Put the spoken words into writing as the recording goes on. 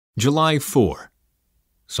July 4,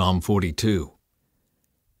 Psalm 42.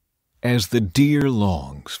 As the deer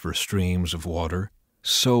longs for streams of water,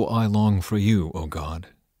 so I long for you, O God.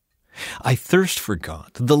 I thirst for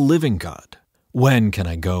God, the living God. When can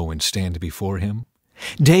I go and stand before Him?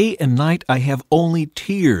 Day and night I have only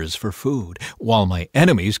tears for food, while my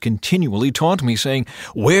enemies continually taunt me, saying,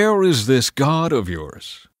 "Where is this God of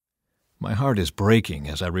yours?" My heart is breaking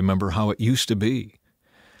as I remember how it used to be.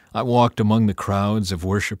 I walked among the crowds of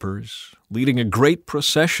worshipers, leading a great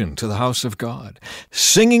procession to the house of God,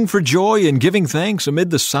 singing for joy and giving thanks amid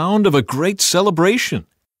the sound of a great celebration.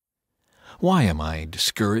 Why am I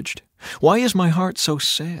discouraged? Why is my heart so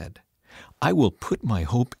sad? I will put my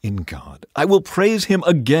hope in God. I will praise Him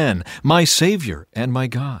again, my Savior and my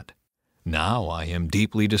God. Now I am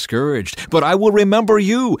deeply discouraged, but I will remember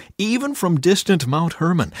you, even from distant Mount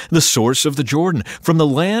Hermon, the source of the Jordan, from the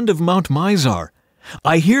land of Mount Mizar.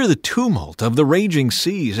 I hear the tumult of the raging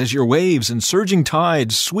seas as your waves and surging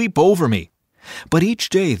tides sweep over me. But each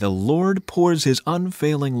day the Lord pours His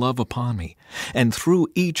unfailing love upon me, and through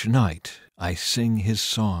each night I sing His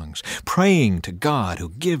songs, praying to God who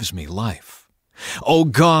gives me life. "O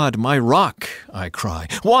God, my rock," I cry,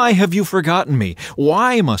 "why have you forgotten me?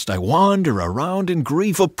 Why must I wander around in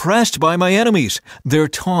grief, oppressed by my enemies? Their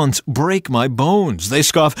taunts break my bones. They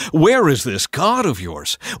scoff, 'Where is this God of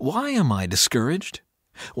yours?' Why am I discouraged?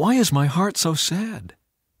 Why is my heart so sad?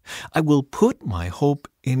 I will put my hope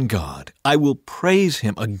in God. I will praise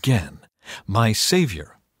Him again, my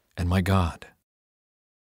Savior and my God."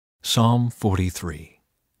 Psalm 43.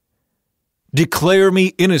 Declare me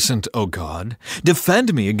innocent, O God.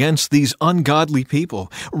 Defend me against these ungodly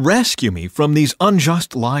people. Rescue me from these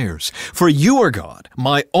unjust liars. For you are God,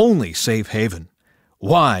 my only safe haven.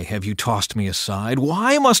 Why have you tossed me aside?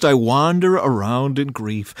 Why must I wander around in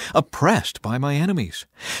grief, oppressed by my enemies?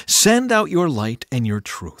 Send out your light and your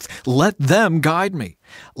truth. Let them guide me.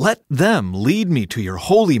 Let them lead me to your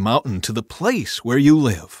holy mountain, to the place where you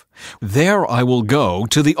live. There I will go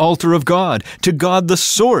to the altar of God, to God the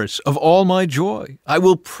source of all my joy. I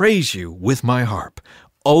will praise you with my harp,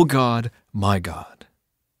 O God, my God.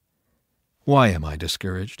 Why am I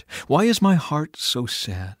discouraged? Why is my heart so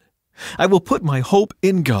sad? I will put my hope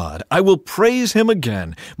in God. I will praise Him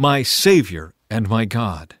again, my Savior and my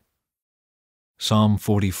God. Psalm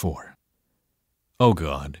 44. O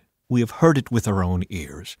God, we have heard it with our own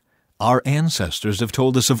ears. Our ancestors have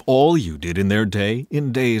told us of all you did in their day,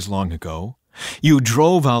 in days long ago. You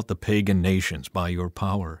drove out the pagan nations by your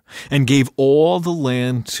power, and gave all the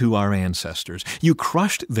land to our ancestors. You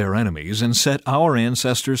crushed their enemies and set our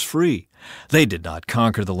ancestors free. They did not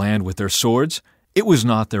conquer the land with their swords. It was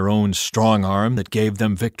not their own strong arm that gave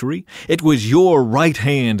them victory. It was your right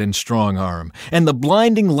hand and strong arm, and the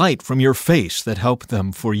blinding light from your face that helped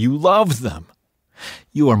them, for you loved them.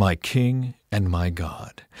 You are my King and my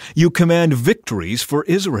God. You command victories for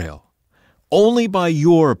Israel. Only by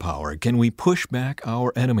your power can we push back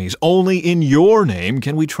our enemies. Only in your name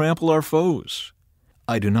can we trample our foes.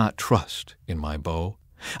 I do not trust in my bow.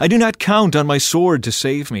 I do not count on my sword to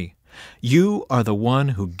save me. You are the one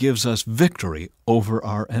who gives us victory over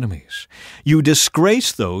our enemies. You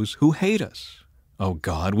disgrace those who hate us. O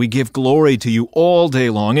God, we give glory to you all day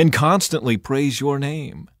long and constantly praise your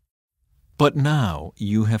name. But now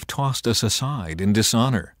you have tossed us aside in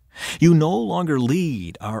dishonor. You no longer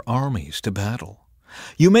lead our armies to battle.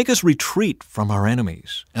 You make us retreat from our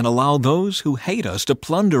enemies and allow those who hate us to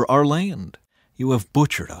plunder our land. You have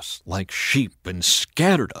butchered us like sheep and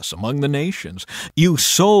scattered us among the nations. You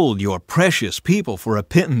sold your precious people for a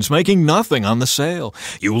pittance, making nothing on the sale.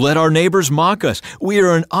 You let our neighbors mock us. We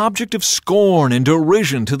are an object of scorn and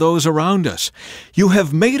derision to those around us. You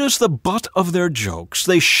have made us the butt of their jokes.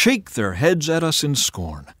 They shake their heads at us in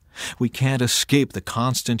scorn. We can't escape the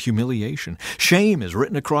constant humiliation. Shame is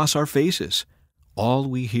written across our faces. All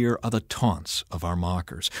we hear are the taunts of our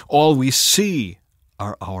mockers. All we see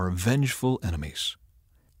are our vengeful enemies.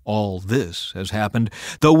 All this has happened,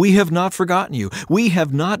 though we have not forgotten you. We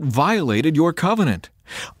have not violated your covenant.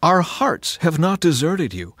 Our hearts have not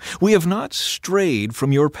deserted you. We have not strayed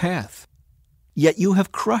from your path. Yet you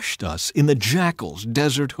have crushed us in the jackal's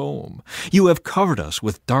desert home. You have covered us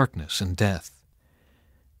with darkness and death.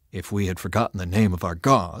 If we had forgotten the name of our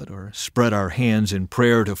God, or spread our hands in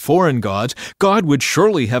prayer to foreign gods, God would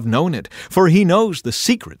surely have known it, for He knows the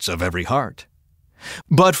secrets of every heart.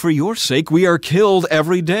 But for your sake we are killed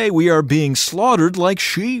every day. We are being slaughtered like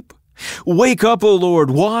sheep. Wake up, O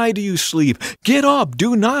Lord, why do you sleep? Get up,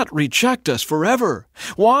 do not reject us forever.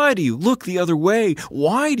 Why do you look the other way?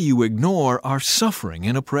 Why do you ignore our suffering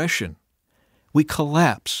and oppression? We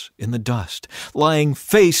collapse in the dust, lying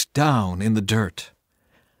face down in the dirt.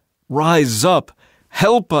 Rise up,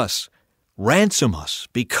 help us, ransom us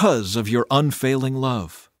because of your unfailing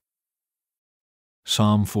love.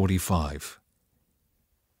 Psalm 45.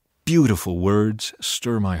 Beautiful words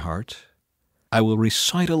stir my heart. I will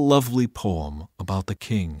recite a lovely poem about the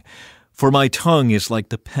King, for my tongue is like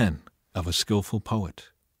the pen of a skillful poet.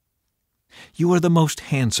 You are the most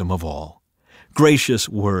handsome of all. Gracious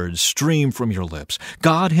words stream from your lips.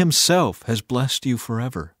 God himself has blessed you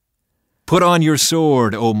forever. Put on your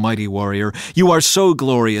sword, O mighty warrior. You are so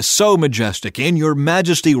glorious, so majestic. In your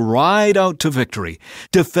majesty ride out to victory,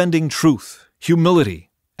 defending truth, humility,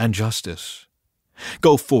 and justice.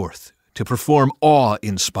 Go forth to perform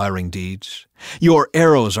awe-inspiring deeds. Your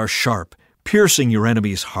arrows are sharp, piercing your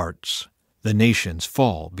enemies' hearts. The nations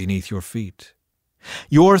fall beneath your feet.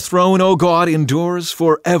 Your throne, O God, endures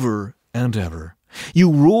forever and ever.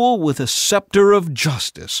 You rule with a scepter of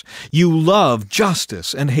justice. You love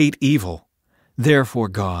justice and hate evil. Therefore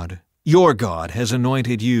God, your God, has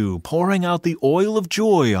anointed you, pouring out the oil of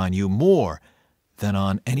joy on you more than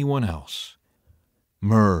on anyone else.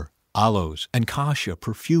 Myrrh, aloes, and cassia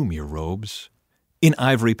perfume your robes. In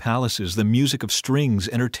ivory palaces the music of strings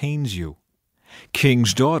entertains you.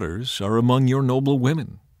 Kings' daughters are among your noble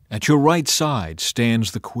women. At your right side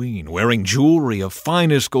stands the queen, wearing jewelry of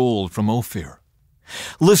finest gold from Ophir.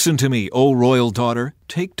 Listen to me, O royal daughter,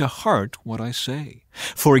 take to heart what I say.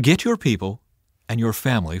 Forget your people and your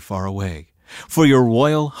family far away, for your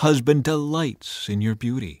royal husband delights in your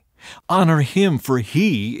beauty. Honor him, for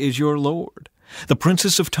he is your Lord. The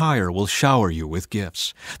princess of Tyre will shower you with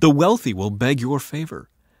gifts. The wealthy will beg your favor.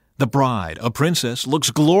 The bride, a princess,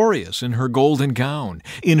 looks glorious in her golden gown.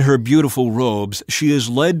 In her beautiful robes, she is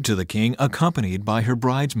led to the king, accompanied by her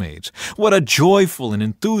bridesmaids. What a joyful and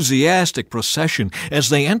enthusiastic procession as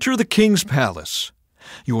they enter the king's palace!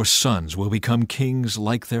 Your sons will become kings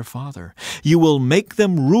like their father. You will make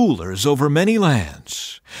them rulers over many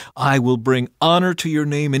lands. I will bring honor to your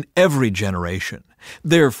name in every generation.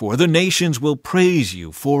 Therefore, the nations will praise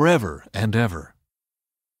you forever and ever.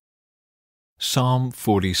 Psalm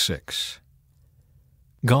 46.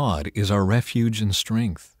 God is our refuge and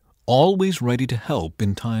strength, always ready to help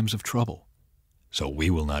in times of trouble. So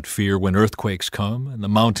we will not fear when earthquakes come and the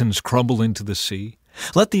mountains crumble into the sea.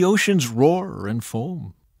 Let the oceans roar and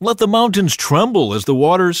foam. Let the mountains tremble as the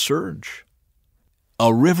waters surge.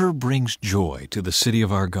 A river brings joy to the city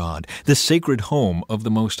of our God, the sacred home of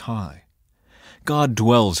the Most High. God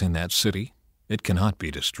dwells in that city. It cannot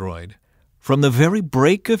be destroyed. From the very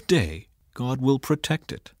break of day, God will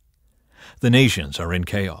protect it. The nations are in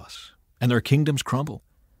chaos, and their kingdoms crumble.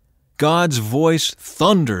 God's voice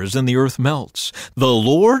thunders and the earth melts. The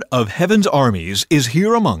Lord of heaven's armies is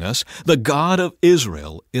here among us. The God of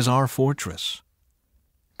Israel is our fortress.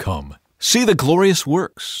 Come, see the glorious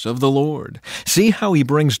works of the Lord. See how he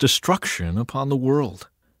brings destruction upon the world.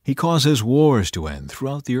 He causes wars to end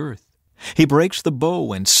throughout the earth. He breaks the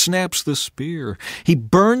bow and snaps the spear. He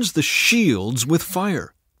burns the shields with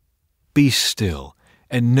fire. Be still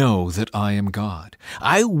and know that I am God.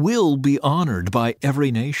 I will be honored by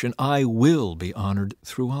every nation. I will be honored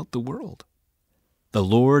throughout the world. The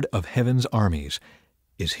Lord of heaven's armies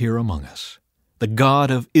is here among us. The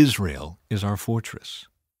God of Israel is our fortress.